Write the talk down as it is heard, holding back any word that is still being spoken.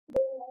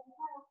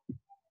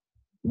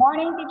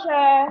Morning,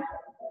 teacher.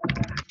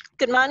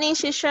 Good morning,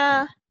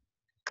 teacher.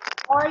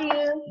 How are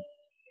you?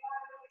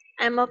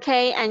 I'm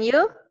okay, and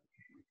you?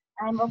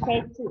 I'm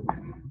okay too.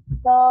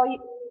 So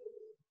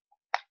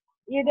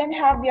you don't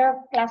have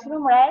your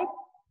classroom, right?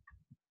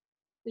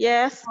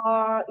 Yes.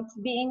 Or it's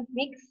being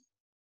fixed?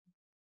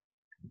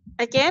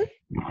 Again?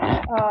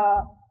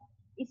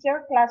 Is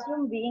your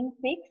classroom being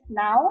fixed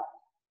now?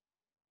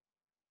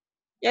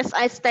 Yes,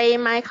 I stay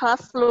in my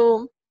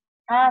classroom.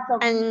 So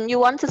And you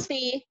want to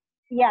see?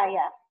 yeah.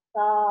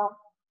 So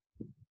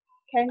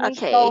can you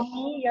show Okay.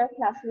 me your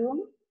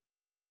classroom?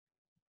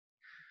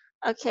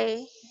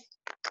 Okay.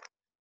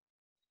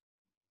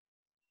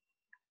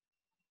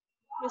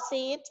 You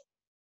see it?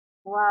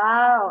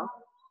 Wow.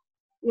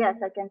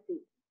 Yes, I can see.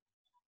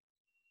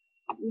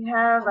 You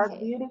have a Okay.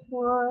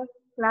 beautiful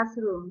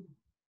classroom,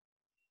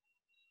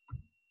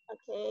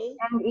 Okay.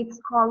 and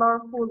it's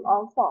colorful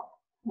also.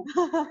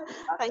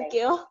 Thank Okay.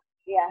 you.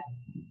 Yeah.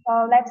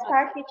 So let's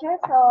start, Okay. teacher.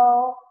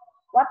 So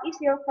what is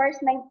your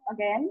first name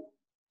again?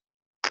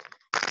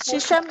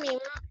 Teacher Mim.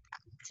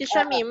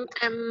 Teacher Uh, Mim.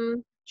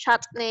 I'm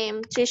short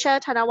name. Teacher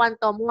Thanawan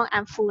Tomuang.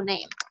 I'm full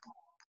name.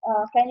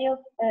 can you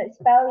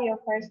spell your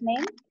first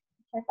name?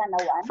 Teacher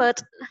Thanawan.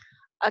 First.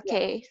 Yes.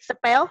 Okay.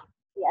 Spell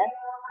Yes.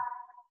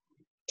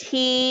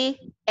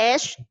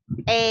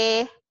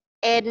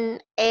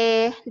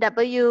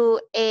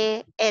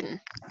 Thanawan.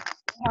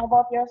 How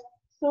about your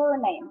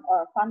surname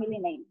or family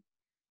name?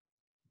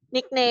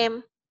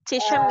 Nickname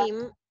Teacher Uh,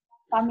 Mim.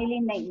 family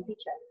name,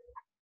 teacher.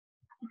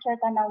 Teacher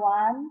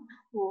Thanawan.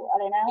 Who?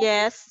 Alena.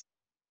 Yes.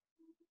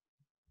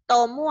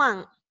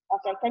 Tomuang.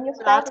 Okay. Can you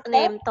spell, Last teacher?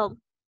 name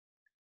Tom.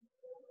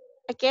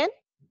 Again?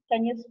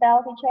 Can you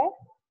spell, teacher?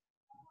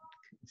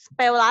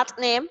 Spell last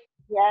name.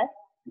 Yes.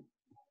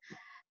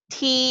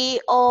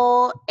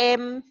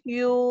 Tomuang.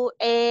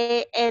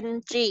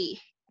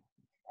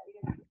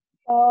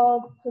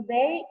 So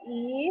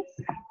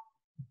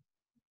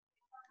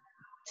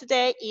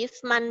Today is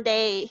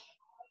Monday.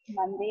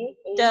 Monday,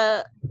 8.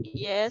 The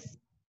yes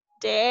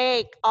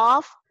day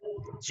of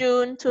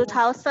June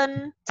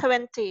 2020.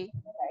 Very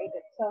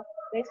good. So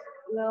this,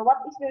 what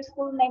is your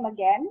school name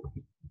again?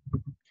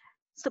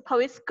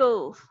 Suppawit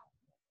School.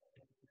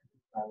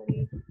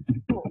 Very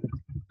cool.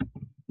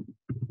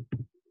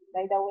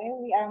 By the way,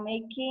 we are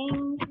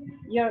making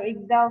your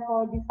exam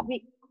for this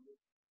week.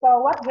 So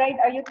what grade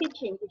are you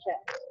teaching, teacher?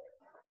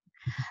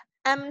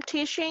 I'm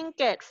teaching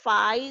grade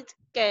 5,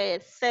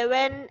 grade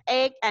 7,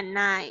 8, and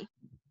 9.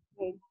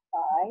 Grade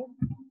 5,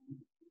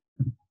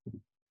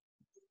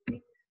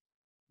 6,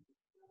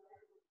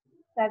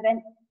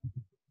 7,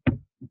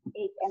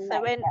 8, and 9.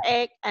 7,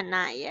 8, and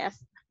 9,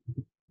 yes.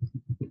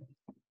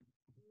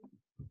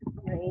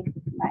 Grade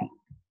 9.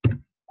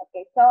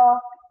 Okay, so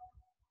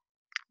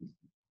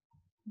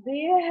do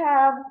you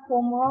have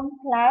homeroom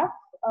class?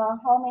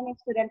 How many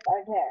students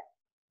are there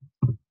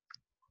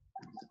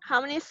How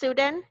many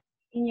students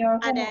in your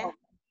are there? homeroom?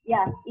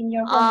 Yeah, in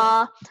your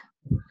homeroom.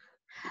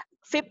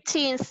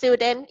 15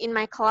 students in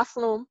my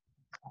classroom.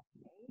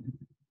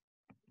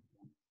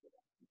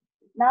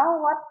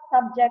 Now, what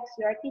subjects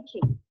you are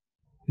teaching?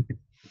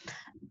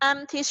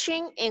 I'm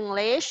teaching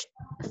English,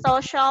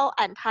 social,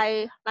 and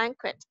Thai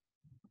language.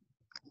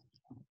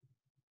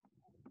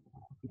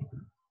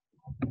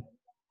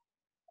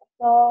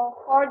 So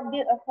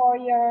for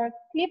your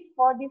clip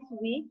for this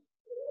week,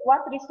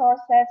 what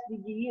resources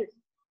did you use?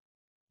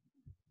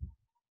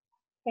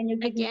 Can you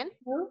give me Again,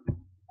 two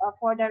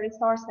for the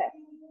resources?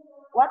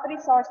 What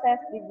resources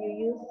did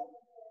you use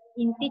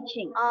in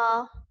teaching?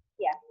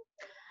 Yeah.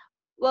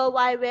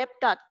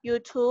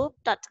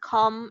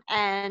 www.youtube.com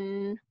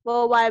and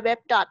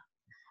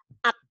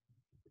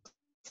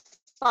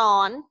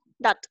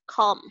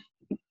www.akson.com.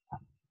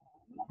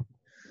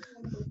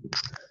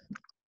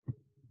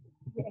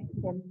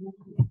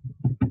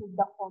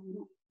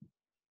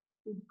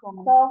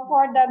 So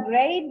for the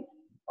grade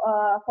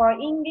for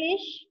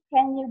English,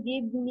 can you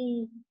give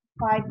me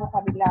 5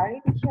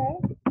 vocabulary, teacher?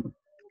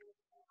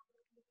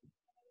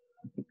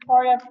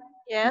 For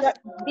Yes.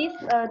 this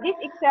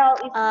Excel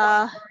is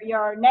for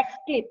your next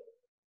clip,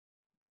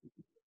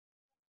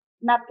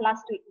 not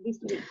last week. This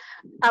week.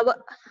 Our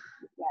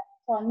Yeah.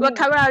 So new.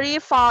 vocabulary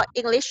for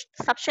English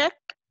subject.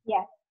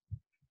 Yeah.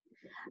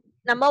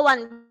 Number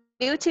 1,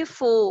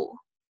 beautiful.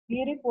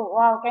 Beautiful.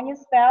 Wow. Can you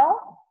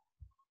spell?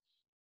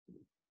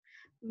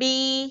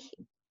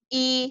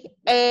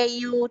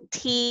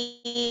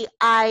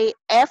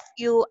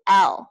 Beautiful.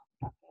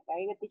 Okay,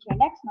 very good, teacher.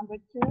 Next, number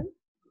 2.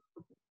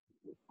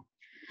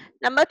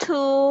 Number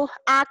 2,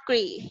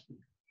 ugly.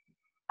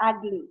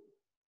 Ugly.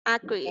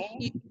 Ugly.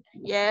 Okay.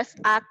 Yes,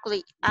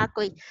 ugly.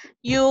 Ugly.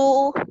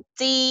 Very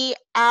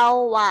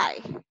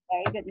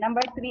good.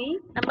 Number 3.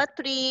 Number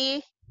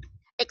 3,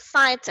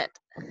 excited.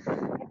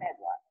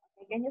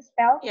 Okay, can you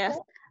spell, Yes.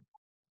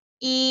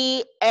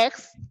 teacher?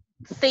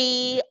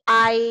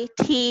 Excited.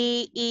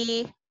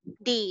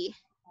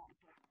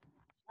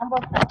 Number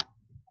 4.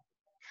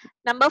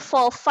 Number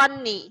 4,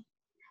 funny.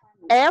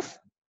 Funny.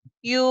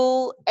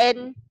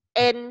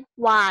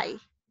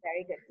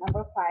 Very good.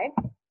 Number 5.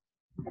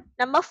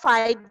 Number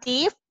 5,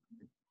 deep.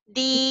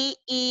 D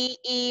E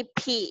E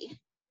P.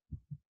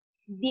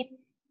 Deep.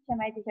 Am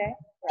I teacher?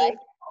 Deep. Right?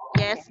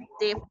 Yes, Okay.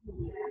 deep.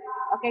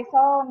 Okay,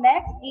 so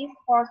next is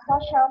for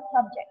social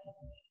subject.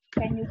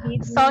 Can you give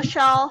me?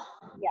 Social.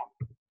 Yeah.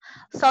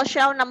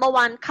 Social number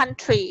 1,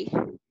 country.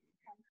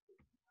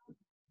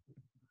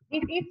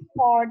 This is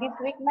for this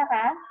week,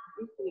 naka?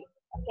 This week.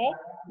 Okay?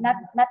 Not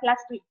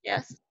last week.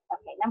 Yes.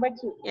 Okay, number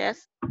 2.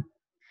 Yes.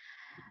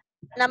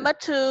 Number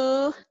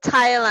 2,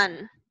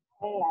 Thailand.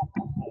 Thailand.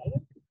 Okay.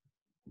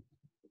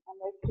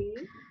 Number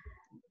 3.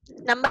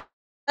 Number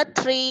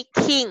 3,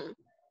 King.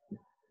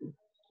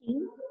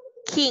 King.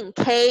 King.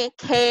 King.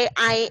 Okay.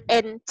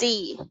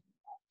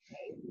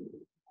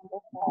 Number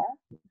 4.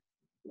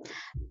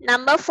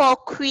 Number 4,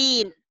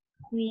 Queen.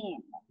 Queen.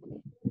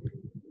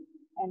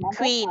 And number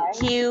Queen. 5.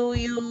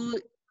 Q-U.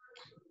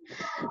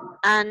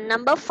 And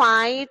number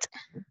 5,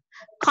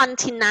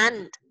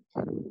 continent.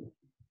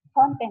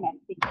 Continent.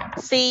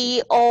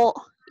 C-O.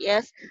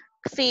 Yes.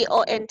 Continent.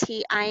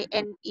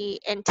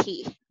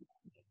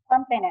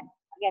 Continent.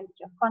 Again,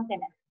 teacher.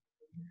 Continent.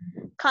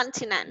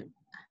 Continent.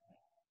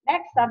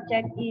 Next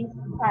subject is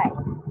Thai.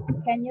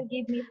 Can you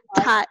give me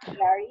 5 Thai.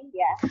 vocabulary?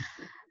 Yeah.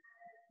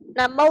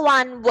 Number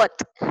 1, word.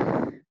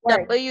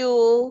 Word.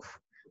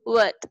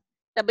 Word.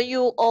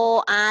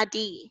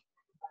 W-O-R-D.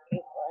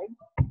 Okay, word.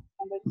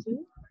 Number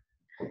 2.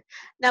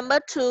 Number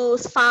 2,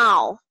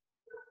 sound.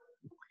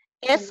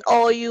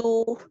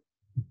 S-O-U-N-D.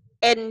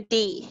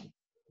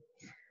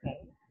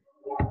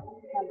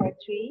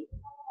 Okay.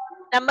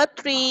 Number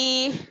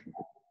 3.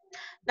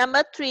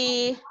 Number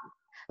 3,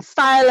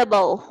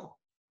 syllable.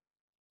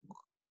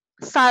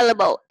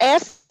 Syllable.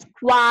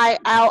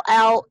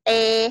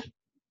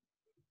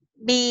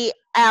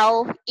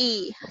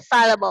 S-Y-L-L-A-B-L-E.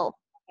 Syllable.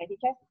 Okay,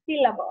 teacher.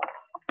 Syllable.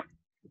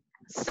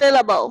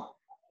 Syllable.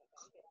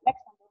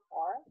 Next,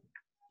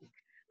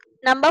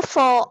 Number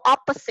 4,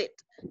 opposite.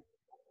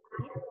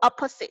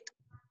 Opposite.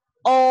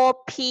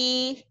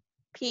 O-P-P.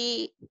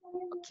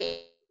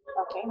 Okay.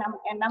 Okay,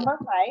 and number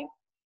 5.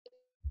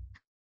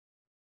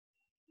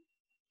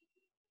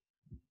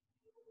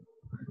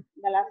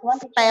 The last one,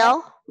 teacher.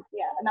 Spell.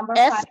 Yeah, number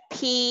 5.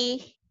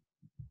 S-P.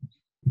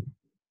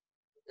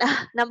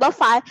 Number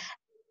 5.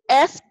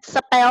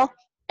 Spell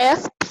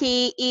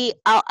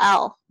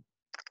S-P-E-L-L.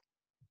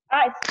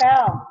 It's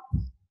spell.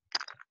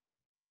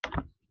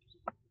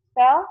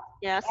 Spell?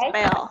 Yeah, Right?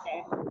 spell.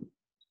 Okay.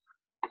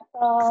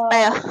 So,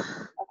 Spell.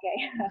 okay.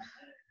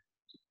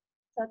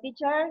 So,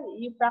 teacher,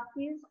 you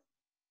practice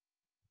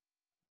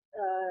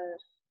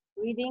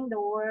reading the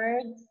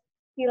words,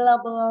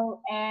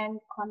 syllable, and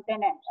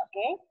consonant,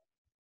 okay?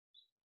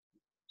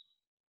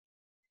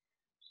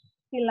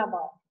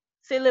 Syllable.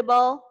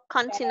 Syllable.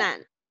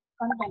 Continent.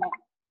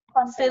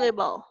 Consonant.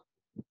 Syllable.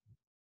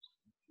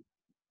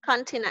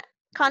 Continent.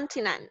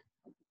 Content.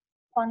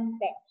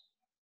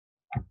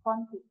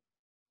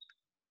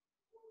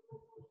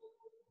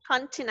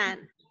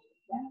 Continent.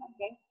 Yeah,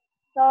 okay.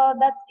 So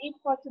that's it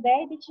for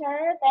today,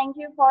 teacher. Thank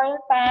you for your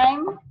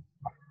time.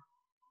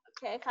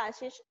 Okay ค่ะ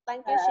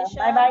Thank you teacher.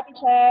 Bye bye,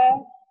 teacher.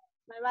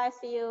 Bye bye.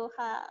 See you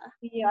ค่ะ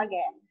See you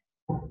again.